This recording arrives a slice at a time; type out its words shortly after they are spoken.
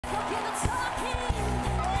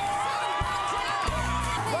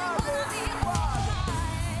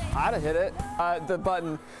I'd have hit it. The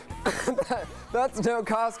button. That's no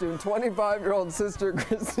costume. 25-year-old sister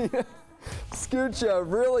Christina Scuccia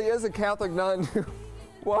really is a Catholic nun who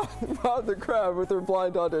wowed the crowd with her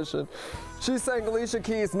blind audition. She sang Alicia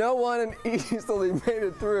Keys' No One and easily made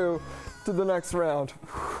it through to the next round.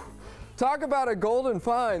 Talk about a golden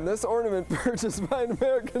find. This ornament purchased by an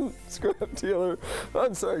American scrap dealer.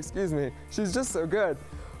 I'm sorry, excuse me. She's just so good.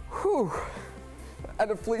 Whew.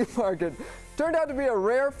 At a flea market. Turned out to be a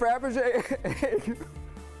rare Fabergé egg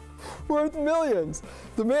worth millions.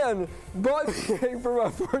 The man bought the egg for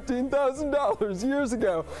about $14,000 years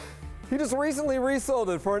ago. He just recently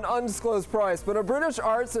resold it for an undisclosed price, but a British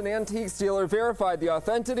arts and antiques dealer verified the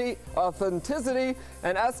authenticity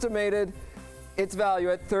and estimated its value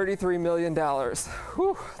at $33 million.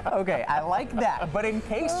 Whew. Okay, I like that. But in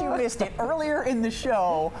case you missed it earlier in the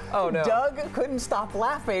show, oh, no. Doug couldn't stop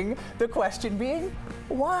laughing. The question being,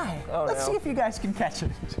 why? Oh, Let's see if you guys can catch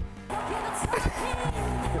it.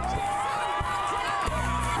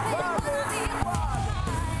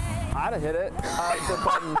 I'd have hit it. The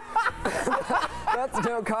button. That's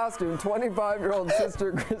no costume. 25-year-old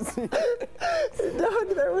sister Christina.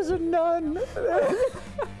 Doug, there was a nun.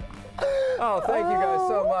 Oh, thank you guys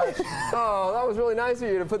so much. Oh, that was really nice of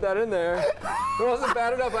you to put that in there. It wasn't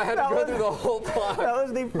bad enough I had to go through the whole plot. That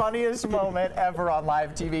was the funniest moment ever on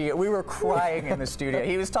live TV. We were crying in the studio.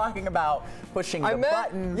 He was talking about pushing the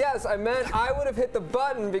button. Yes, I meant I would have hit the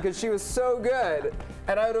button because she was so good.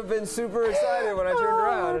 And I would have been super excited when I turned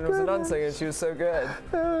around and it was an unsinging and she was so good.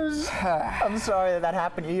 I'm sorry that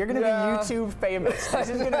happened to you. You're going to be YouTube famous. This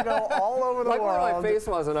is going to go all over the world. Luckily my face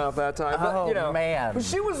wasn't up that time. But, you know, man. But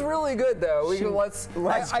she was really good though.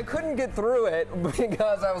 I couldn't get through it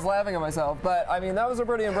because I was laughing at myself. But I mean, that was a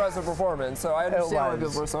pretty impressive performance. So I understand why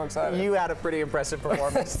people were so excited. You had a pretty impressive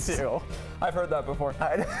performance too. I've heard that before.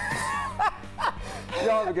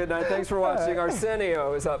 Y'all have a good night. Thanks for watching.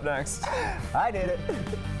 Arsenio is up next. I did it.